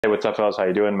Hey, what's up, fellas? How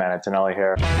you doing, man? Antonelli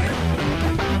here.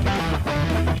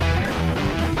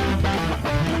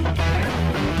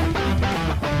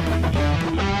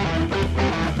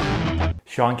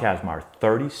 Sean Kazmar,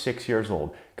 36 years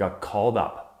old, got called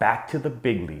up back to the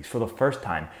big leagues for the first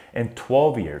time in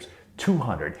 12 years,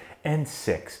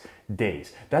 206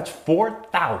 days. That's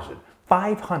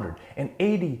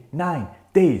 4,589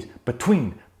 days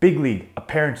between big league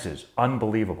appearances.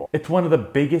 Unbelievable. It's one of the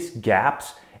biggest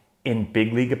gaps in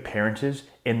big league appearances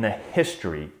in the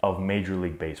history of Major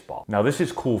League Baseball. Now, this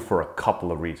is cool for a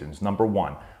couple of reasons. Number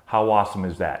one, how awesome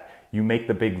is that? You make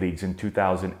the big leagues in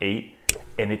 2008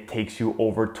 and it takes you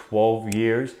over 12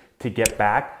 years to get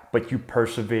back, but you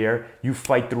persevere, you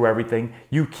fight through everything,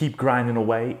 you keep grinding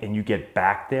away, and you get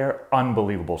back there.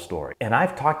 Unbelievable story. And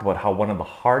I've talked about how one of the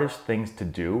hardest things to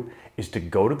do is to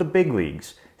go to the big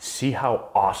leagues, see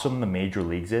how awesome the major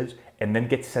leagues is, and then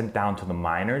get sent down to the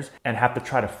minors and have to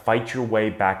try to fight your way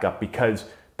back up, because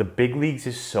the big leagues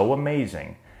is so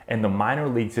amazing and the minor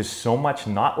leagues is so much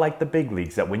not like the big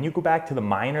leagues that when you go back to the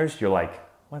minors, you're like,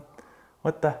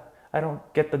 what the, I don't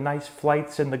get the nice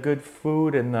flights and the good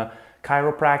food and the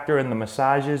chiropractor and the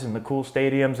massages and the cool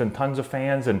stadiums and tons of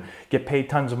fans and get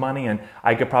paid tons of money, and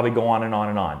I could probably go on and on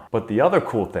and on. But the other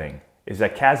cool thing is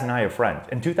that Kaz and I are friends.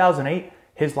 In 2008,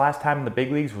 his last time in the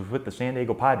big leagues was with the San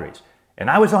Diego Padres. And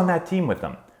I was on that team with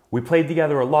him. We played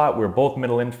together a lot. We were both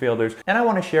middle infielders. And I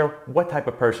want to share what type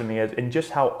of person he is and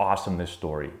just how awesome this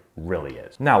story really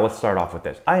is. Now, let's start off with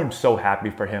this. I am so happy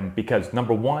for him because,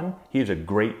 number one, he is a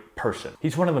great person.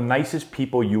 He's one of the nicest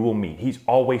people you will meet. He's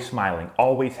always smiling,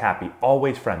 always happy,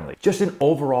 always friendly. Just an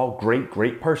overall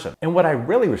great person. And what I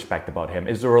really respect about him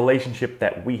is the relationship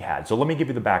that we had. So let me give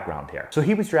you the background here. So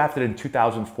he was drafted in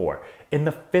 2004 in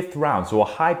the 5th round, so a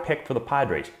high pick for the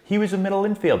Padres. He was a middle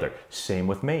infielder. Same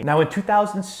with me. Now in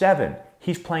 2007,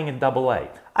 he's playing in Double-A.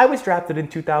 I was drafted in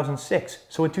 2006,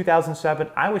 so in 2007,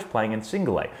 I was playing in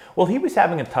Single-A. Well, he was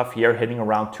having a tough year, hitting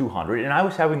around 200, and I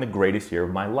was having the greatest year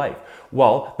of my life.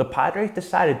 Well, the Padres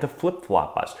decided to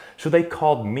flip-flop us, so they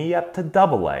called me up to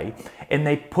Double-A, and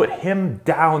they put him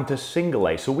down to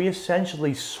Single-A, so we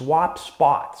essentially swapped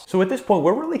spots. So at this point,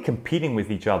 we're really competing with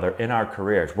each other in our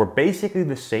careers. We're basically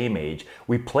the same age,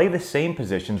 we play the same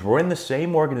positions, we're in the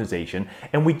same organization,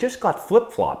 and we just got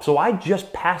flip-flopped, so I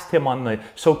just passed him on the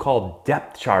so-called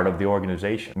depth chart of the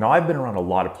organization. Now, I've been around a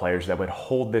lot of players that would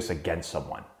hold this against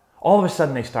someone. All of a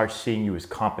sudden, they start seeing you as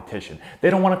competition. They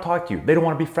don't want to talk to you. They don't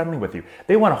want to be friendly with you.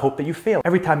 They want to hope that you fail.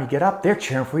 Every time you get up, they're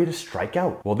cheering for you to strike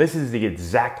out. Well, this is the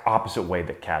exact opposite way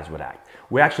that Kaz would act.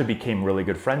 We actually became really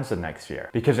good friends the next year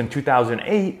because in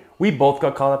 2008, we both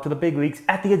got called up to the big leagues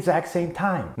at the exact same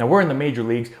time. Now, we're in the major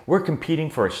leagues. We're competing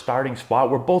for a starting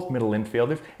spot. We're both middle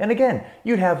infielders. And again,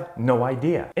 you'd have no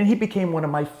idea. And he became one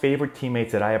of my favorite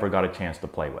teammates that I ever got a chance to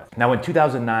play with. Now, in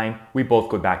 2009, we both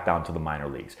go back down to the minor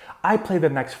leagues. I play the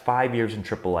next 5 years in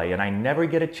AAA, and I never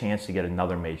get a chance to get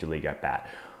another major league at bat.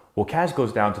 Well, Kaz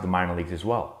goes down to the minor leagues as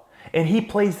well. And he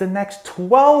plays the next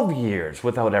 12 years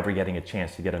without ever getting a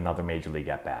chance to get another major league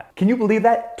at bat. Can you believe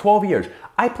that? 12 years.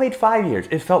 I played 5 years.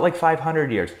 It felt like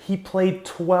 500 years. He played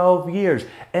 12 years.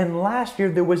 And last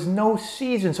year there was no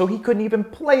season, so he couldn't even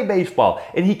play baseball.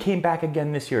 And he came back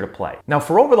again this year to play. Now,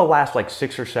 for over the last like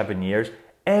 6 or 7 years,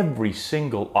 every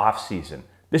single offseason,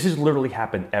 this has literally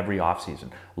happened every offseason.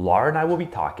 Laura and I will be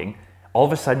talking. All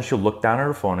of a sudden she'll look down at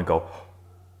her phone and go,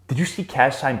 "Did you see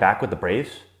Kaz sign back with the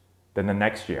Braves?" Then the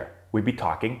next year, we'd be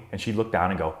talking and she'd look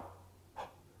down and go,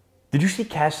 "Did you see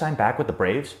Kaz sign back with the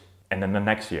Braves?" And then the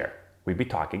next year, we'd be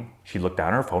talking, she'd look down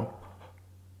at her phone,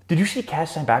 "Did you see Kaz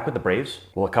sign back with the Braves?"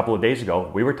 Well, a couple of days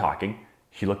ago, we were talking,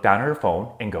 she looked down at her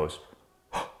phone and goes,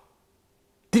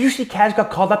 "Did you see Kaz got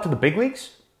called up to the big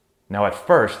leagues?" Now at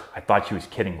first, I thought she was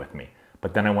kidding with me,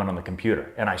 but then I went on the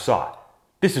computer and I saw it.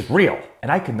 This is real,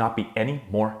 and I could not be any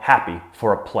more happy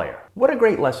for a player. What a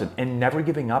great lesson in never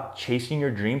giving up, chasing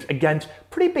your dreams against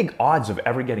pretty big odds of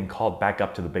ever getting called back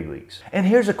up to the big leagues. And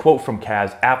here's a quote from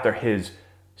Kaz after his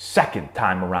second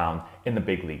time around in the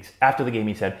big leagues. After the game,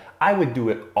 he said, "I would do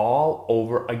it all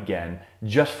over again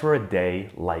just for a day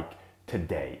like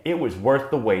today. It was worth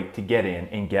the wait to get in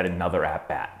and get another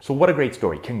at-bat." So what a great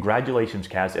story. Congratulations,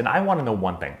 Kaz. And I want to know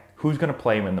one thing. Who's going to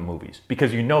play him in the movies?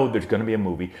 Because you know there's going to be a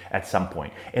movie at some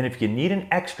point. And if you need an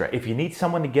extra, if you need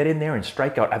someone to get in there and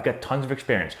strike out, I've got tons of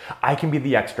experience. I can be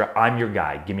the extra. I'm your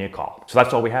guy. Give me a call. So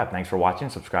that's all we have. Thanks for watching.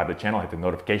 Subscribe to the channel. Hit the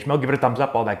notification bell. Give it a thumbs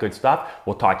up. All that good stuff.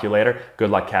 We'll talk to you later.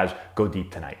 Good luck, Kaz. Go deep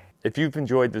tonight. If you've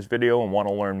enjoyed this video and want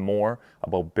to learn more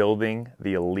about building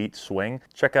the elite swing,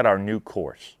 check out our new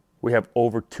course. We have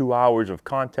over 2 hours of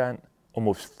content,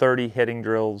 almost 30 hitting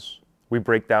drills. We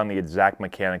break down the exact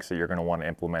mechanics that you're going to want to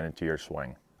implement into your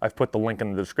swing. I've put the link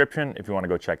in the description if you want to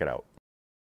go check it out.